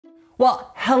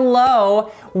Well,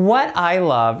 hello! What I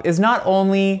love is not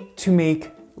only to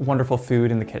make wonderful food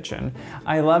in the kitchen,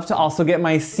 I love to also get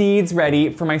my seeds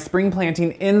ready for my spring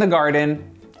planting in the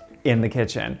garden, in the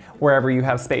kitchen, wherever you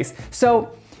have space.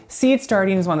 So seed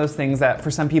starting is one of those things that for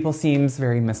some people seems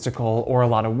very mystical or a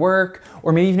lot of work,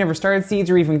 or maybe you've never started seeds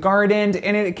or even gardened,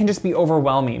 and it can just be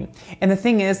overwhelming. And the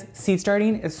thing is, seed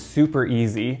starting is super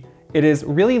easy. It is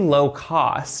really low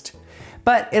cost,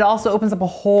 but it also opens up a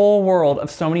whole world of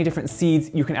so many different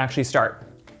seeds you can actually start.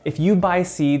 If you buy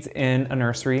seeds in a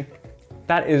nursery,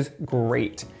 that is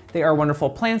great. They are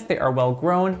wonderful plants, they are well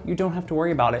grown, you don't have to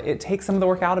worry about it. It takes some of the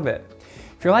work out of it.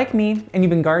 If you're like me and you've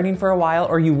been gardening for a while,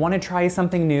 or you want to try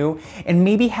something new and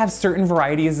maybe have certain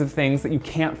varieties of things that you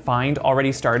can't find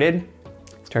already started,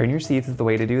 starting your seeds is the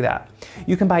way to do that.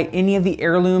 You can buy any of the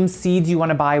heirloom seeds you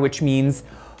want to buy, which means,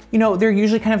 you know, they're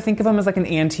usually kind of, think of them as like an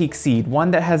antique seed,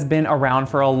 one that has been around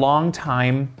for a long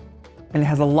time and it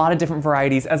has a lot of different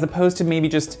varieties, as opposed to maybe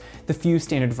just the few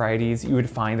standard varieties you would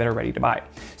find that are ready to buy.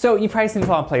 So you've probably seen this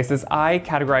a lot of places. I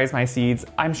categorize my seeds.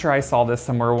 I'm sure I saw this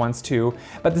somewhere once too,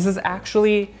 but this is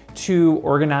actually to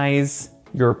organize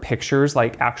your pictures,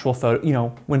 like actual photo, you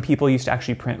know, when people used to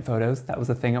actually print photos, that was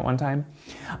a thing at one time.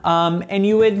 And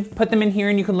you would put them in here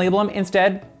and you can label them.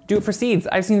 Instead, do it for seeds.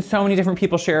 I've seen so many different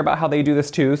people share about how they do this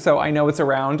too, so I know it's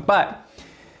around, but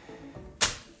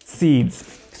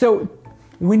seeds. So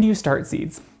when do you start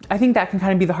seeds? I think that can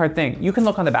kind of be the hard thing. You can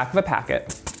look on the back of a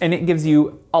packet and it gives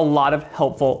you a lot of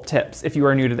helpful tips if you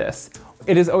are new to this.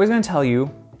 It is always going to tell you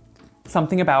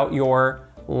something about your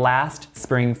last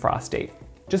spring frost date.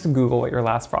 Just Google what your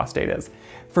last frost date is.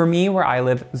 For me, where I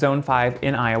live, zone 5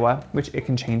 in Iowa, which it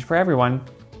can change for everyone,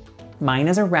 mine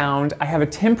is around, I have a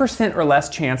 10% or less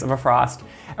chance of a frost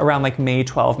around like May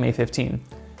 12, May 15.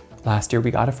 Last year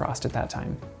we got a frost at that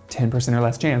time, 10% or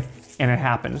less chance, and it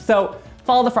happened. So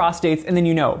follow the frost dates and then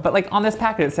you know. But like on this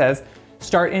packet it says,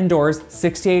 start indoors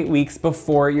 6 to 8 weeks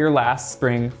before your last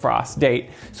spring frost date.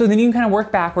 So then you can kind of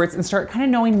work backwards and start kind of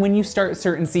knowing when you start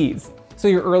certain seeds. So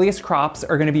your earliest crops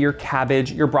are gonna be your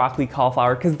cabbage, your broccoli,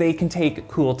 cauliflower, because they can take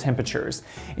cool temperatures.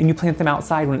 And you plant them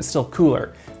outside when it's still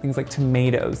cooler. Things like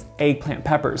tomatoes, eggplant,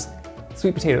 peppers,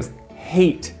 sweet potatoes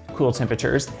hate cool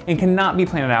temperatures and cannot be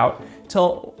planted out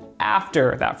till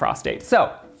after that frost date.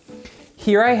 So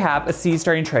here I have a seed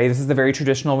starting tray. This is the very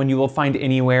traditional one you will find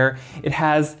anywhere. It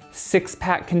has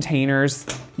 6-pack containers.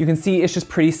 You can see it's just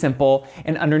pretty simple.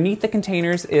 And underneath the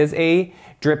containers is a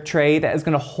drip tray that is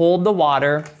gonna hold the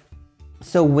water.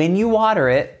 So when you water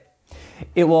it,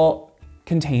 it will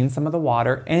contain some of the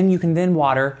water and you can then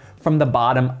water from the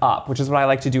bottom up, which is what I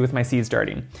like to do with my seed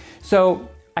starting. So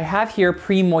I have here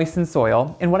pre-moistened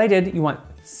soil, and what I did, you want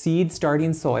seed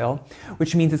starting soil,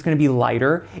 which means it's gonna be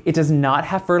lighter. It does not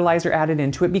have fertilizer added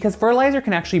into it because fertilizer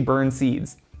can actually burn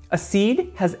seeds. A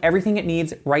seed has everything it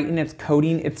needs right in its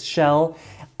coating, its shell.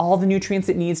 All the nutrients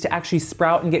it needs to actually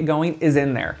sprout and get going is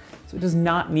in there. So it does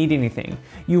not need anything.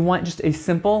 You want just a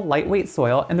simple, lightweight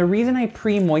soil, and the reason I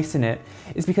pre-moisten it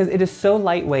is because it is so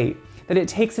lightweight that it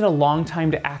takes it a long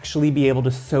time to actually be able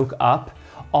to soak up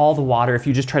all the water. If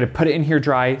you just try to put it in here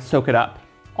dry, soak it up.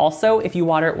 Also, if you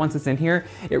water it once it's in here,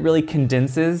 it really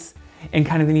condenses and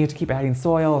kind of then you have to keep adding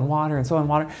soil and water and soil and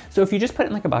water. So if you just put it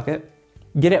in like a bucket,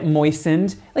 get it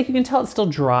moistened, like you can tell it's still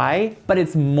dry, but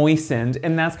it's moistened,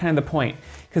 and that's kind of the point,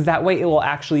 because that way it will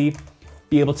actually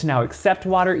be able to now accept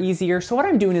water easier. So what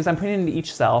I'm doing is I'm putting it into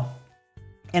each cell,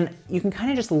 and you can kind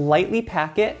of just lightly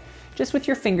pack it just with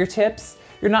your fingertips.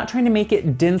 You're not trying to make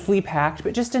it densely packed,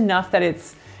 but just enough that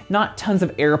it's not tons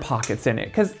of air pockets in it,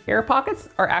 because air pockets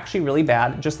are actually really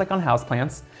bad, just like on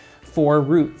houseplants, for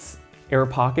roots. Air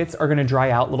pockets are gonna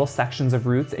dry out little sections of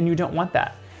roots, and you don't want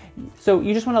that. So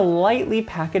you just wanna lightly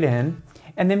pack it in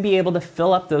and then be able to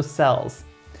fill up those cells.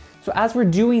 So as we're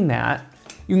doing that,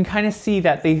 you can kind of see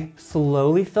that they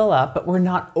slowly fill up, but we're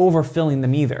not overfilling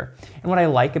them either. And what I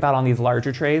like about on these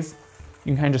larger trays,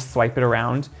 you can kind of just swipe it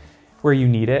around where you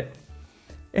need it.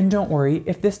 And don't worry,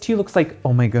 if this to you looks like,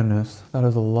 oh my goodness, that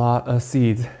is a lot of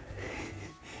seeds.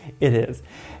 It is.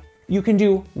 You can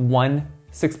do 1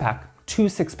 6-pack, 2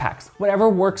 6-packs, whatever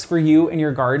works for you in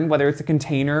your garden, whether it's a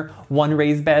container, 1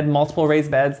 raised bed, multiple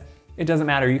raised beds, it doesn't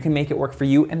matter. You can make it work for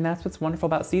you, and that's what's wonderful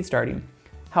about seed starting.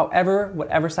 However,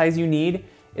 whatever size you need,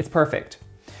 it's perfect.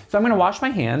 So I'm gonna wash my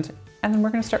hand, and then we're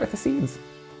gonna start with the seeds.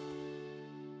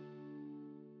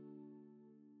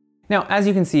 Now, as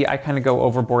you can see, I kind of go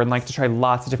overboard and like to try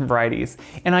lots of different varieties.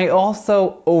 And I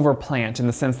also overplant in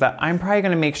the sense that I'm probably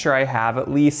gonna make sure I have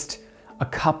at least a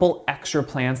couple extra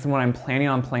plants than what I'm planning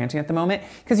on planting at the moment,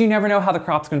 because you never know how the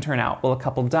crop's gonna turn out. Will a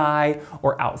couple die,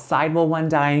 or outside will one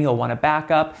die and you'll wanna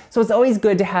back up? So it's always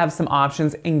good to have some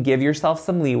options and give yourself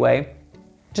some leeway,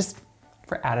 just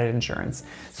for added insurance.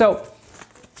 So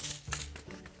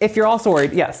if you're also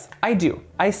worried, yes, I do.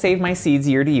 I save my seeds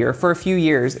year to year for a few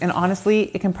years, and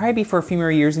honestly, it can probably be for a few more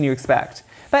years than you expect.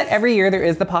 But every year there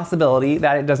is the possibility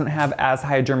that it doesn't have as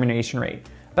high a germination rate.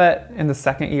 But in the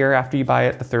second year after you buy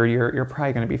it, the third year, you're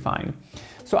probably gonna be fine.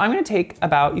 So I'm gonna take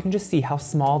about, you can just see how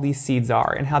small these seeds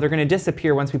are and how they're gonna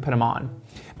disappear once we put them on.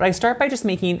 But I start by just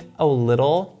making a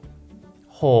little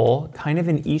hole kind of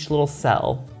in each little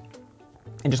cell.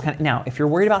 And just kind of, now, if you're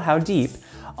worried about how deep,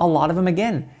 a lot of them,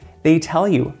 again, they tell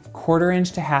you 1/4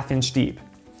 inch to 1/2 inch deep.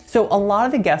 So a lot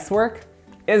of the guesswork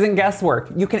isn't guesswork.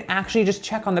 You can actually just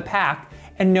check on the pack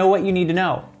and know what you need to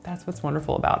know. That's what's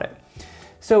wonderful about it.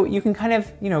 So you can kind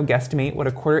of, guesstimate what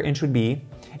a 1/4 inch would be.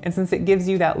 And since it gives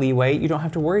you that leeway, you don't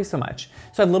have to worry so much.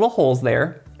 So I have little holes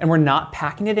there, and we're not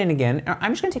packing it in again.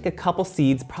 I'm just gonna take a couple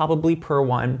seeds, probably per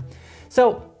one.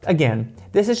 So again,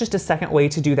 this is just a second way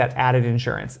to do that added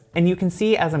insurance. And you can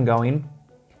see as I'm going,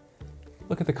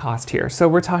 look at the cost here. So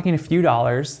we're talking a few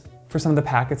dollars for some of the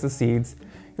packets of seeds.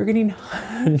 You're getting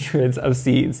hundreds of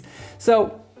seeds.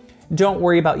 So don't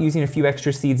worry about using a few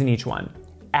extra seeds in each one.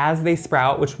 As they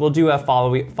sprout, which we'll do a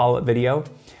follow-up video,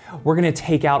 we're gonna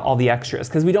take out all the extras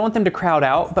because we don't want them to crowd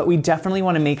out, but we definitely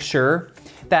wanna make sure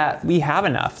that we have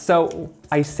enough. So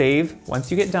I save,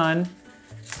 once you get done,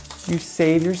 you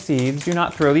save your seeds, do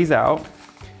not throw these out.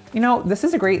 This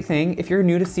is a great thing. If you're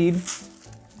new to seed,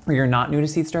 or you're not new to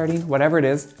seed starting, whatever it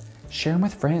is, share them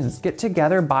with friends. Get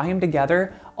together, buy them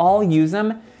together, all use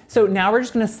them. So now we're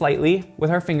just gonna slightly, with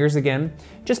our fingers again,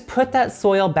 just put that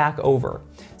soil back over.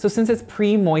 So since it's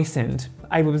pre-moistened,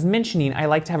 I was mentioning I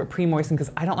like to have it pre-moistened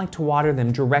because I don't like to water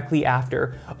them directly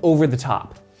after over the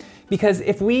top. Because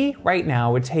if we right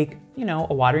now would take,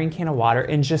 a watering can of water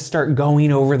and just start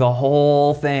going over the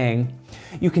whole thing,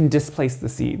 you can displace the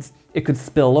seeds. It could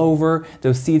spill over,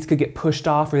 those seeds could get pushed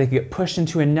off, or they could get pushed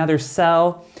into another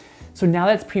cell. So now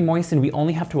that it's pre-moistened, we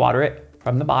only have to water it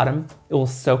from the bottom. It will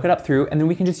soak it up through, and then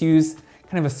we can just use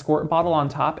kind of a squirt bottle on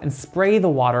top and spray the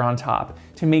water on top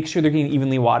to make sure they're getting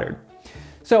evenly watered.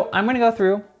 So I'm gonna go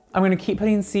through, I'm gonna keep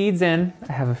putting seeds in.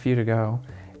 I have a few to go.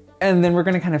 And then we're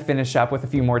gonna kind of finish up with a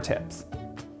few more tips.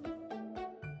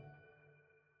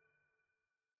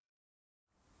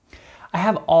 I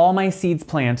have all my seeds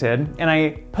planted, and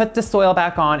I put the soil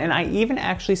back on, and I even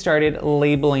actually started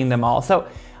labeling them all. So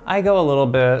I go a little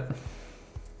bit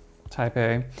type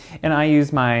A, and I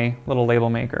use my little label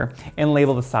maker and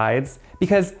label the sides,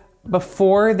 because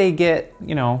before they get,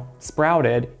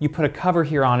 sprouted, you put a cover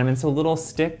here on them, and so little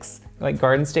sticks, like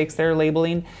garden stakes they're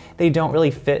labeling, they don't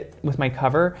really fit with my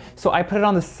cover. So I put it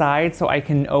on the side so I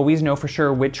can always know for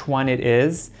sure which one it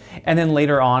is. And then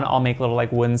later on, I'll make little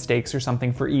like wooden stakes or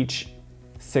something for each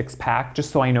 6-pack,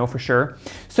 just so I know for sure.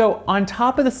 So on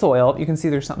top of the soil, you can see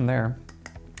there's something there,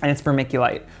 and it's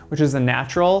vermiculite, which is a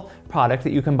natural product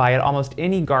that you can buy at almost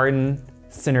any garden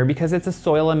center because it's a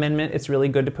soil amendment. It's really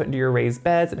good to put into your raised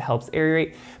beds. It helps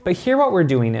aerate. But here what we're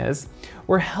doing is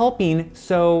we're helping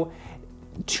so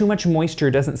too much moisture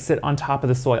doesn't sit on top of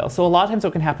the soil. So a lot of times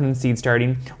what can happen in seed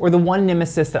starting, or the one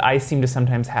nemesis that I seem to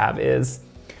sometimes have, is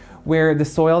where the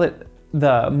soil,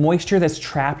 the moisture that's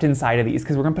trapped inside of these,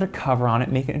 because we're gonna put a cover on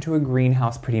it, make it into a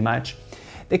greenhouse pretty much.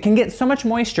 It can get so much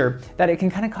moisture that it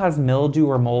can kind of cause mildew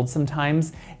or mold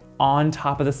sometimes on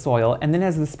top of the soil. And then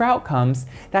as the sprout comes,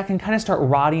 that can kind of start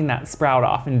rotting that sprout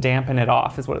off and dampen it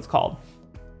off, is what it's called.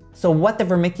 So what the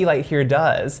vermiculite here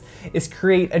does is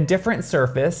create a different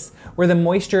surface where the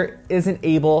moisture isn't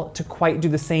able to quite do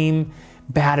the same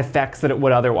bad effects that it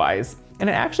would otherwise. And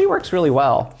it actually works really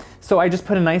well. So I just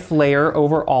put a nice layer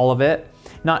over all of it,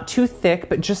 not too thick,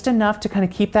 but just enough to kind of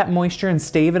keep that moisture and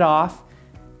stave it off,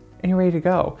 and you're ready to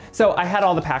go. So I had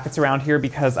all the packets around here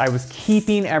because I was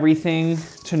keeping everything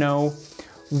to know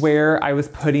where I was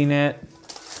putting it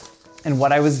and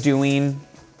what I was doing.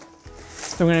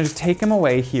 So I'm gonna just take them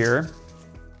away here.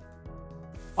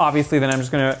 Obviously, then I'm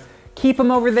just gonna keep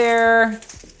them over there.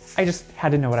 I just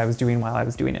had to know what I was doing while I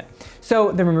was doing it.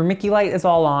 So the vermiculite is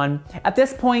all on. At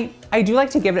this point, I do like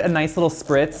to give it a nice little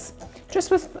spritz,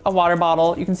 just with a water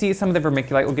bottle. You can see some of the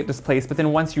vermiculite will get displaced, but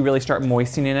then once you really start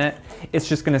moistening it, it's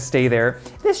just gonna stay there.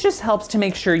 This just helps to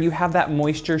make sure you have that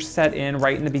moisture set in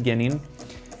right in the beginning,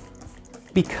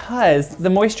 because the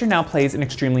moisture now plays an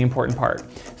extremely important part.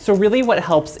 So really what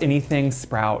helps anything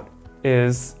sprout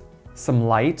is some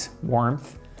light,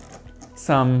 warmth,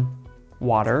 some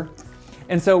water,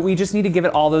 And so we just need to give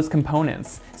it all those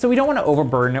components. So we don't want to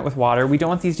overburden it with water. We don't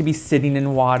want these to be sitting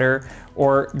in water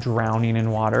or drowning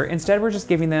in water. Instead, we're just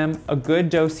giving them a good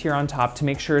dose here on top to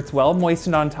make sure it's well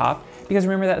moistened on top. Because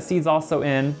remember that seed's also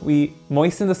in, we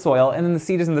moisten the soil and then the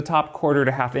seed is in the top quarter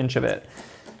to half inch of it.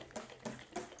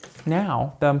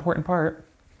 Now, the important part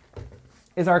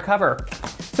is our cover.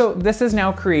 So this is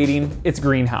now creating its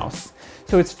greenhouse.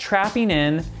 So it's trapping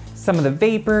in some of the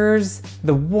vapors,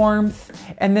 the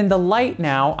warmth, and then the light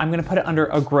now, I'm gonna put it under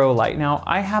a grow light. Now,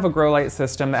 I have a grow light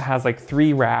system that has like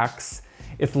 3 racks.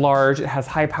 It's large, it has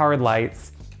high powered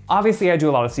lights. Obviously, I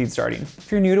do a lot of seed starting.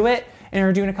 If you're new to it and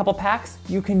you're doing a couple packs,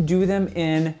 you can do them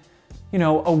in, you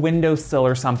know, a windowsill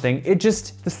or something. It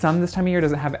just, the sun this time of year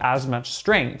doesn't have as much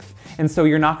strength. And so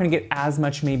you're not gonna get as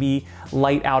much maybe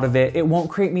light out of it. It won't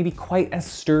create maybe quite as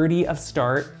sturdy of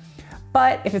start.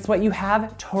 But if it's what you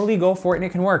have, totally go for it and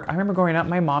it can work. I remember growing up,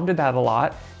 my mom did that a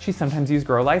lot. She sometimes used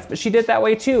grow lights, but she did it that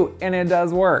way too, and it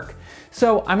does work.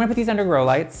 So I'm gonna put these under grow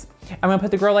lights. I'm gonna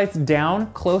put the grow lights down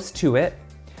close to it.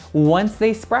 Once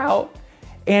they sprout,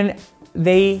 and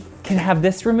they can have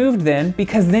this removed then,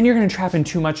 because then you're gonna trap in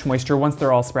too much moisture once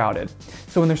they're all sprouted.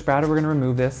 So when they're sprouted, we're gonna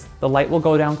remove this. The light will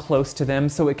go down close to them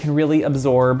so it can really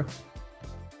absorb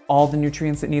all the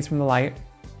nutrients it needs from the light.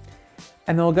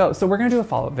 And they'll go. So we're gonna do a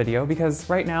follow-up video because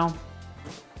right now,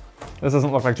 this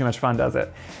doesn't look like too much fun, does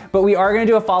it? But we are gonna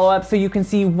do a follow-up so you can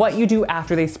see what you do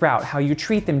after they sprout, how you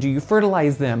treat them, do you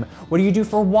fertilize them? What do you do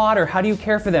for water? How do you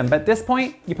care for them? But at this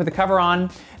point, you put the cover on,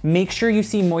 make sure you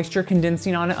see moisture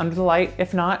condensing on it under the light.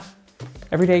 If not,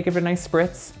 every day give it a nice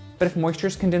spritz. But if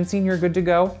moisture's condensing, you're good to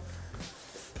go.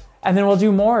 And then we'll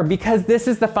do more because this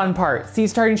is the fun part. Seed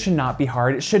starting should not be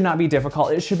hard. It should not be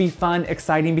difficult. It should be fun,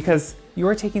 exciting, because you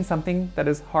are taking something that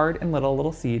is hard and little, a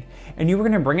little seed, and you are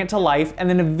gonna bring it to life and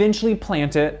then eventually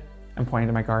plant it. I'm pointing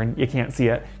to my garden. You can't see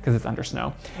it because it's under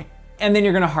snow. And then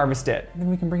you're gonna harvest it. And then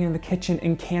we can bring it in the kitchen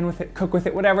and can with it, cook with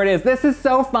it, whatever it is. This is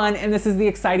so fun, and this is the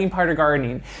exciting part of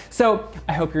gardening. So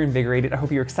I hope you're invigorated. I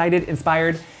hope you're excited,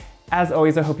 inspired. As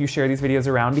always, I hope you share these videos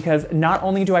around because not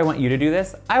only do I want you to do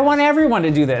this, I want everyone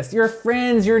to do this. Your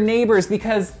friends, your neighbors,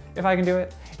 because if I can do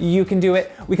it, you can do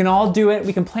it. We can all do it.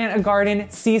 We can plant a garden,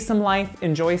 see some life,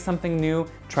 enjoy something new,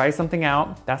 try something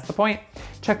out. That's the point.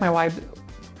 Check my website,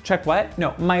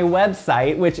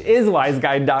 which is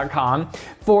wiseguide.com,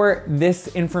 for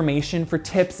this information, for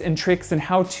tips and tricks and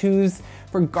how-tos,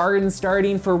 for garden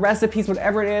starting, for recipes,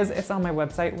 whatever it is, it's on my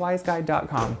website,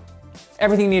 wiseguide.com.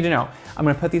 Everything you need to know. I'm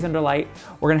gonna put these under light.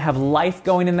 We're gonna have life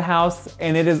going in the house,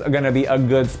 and it is gonna be a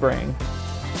good spring.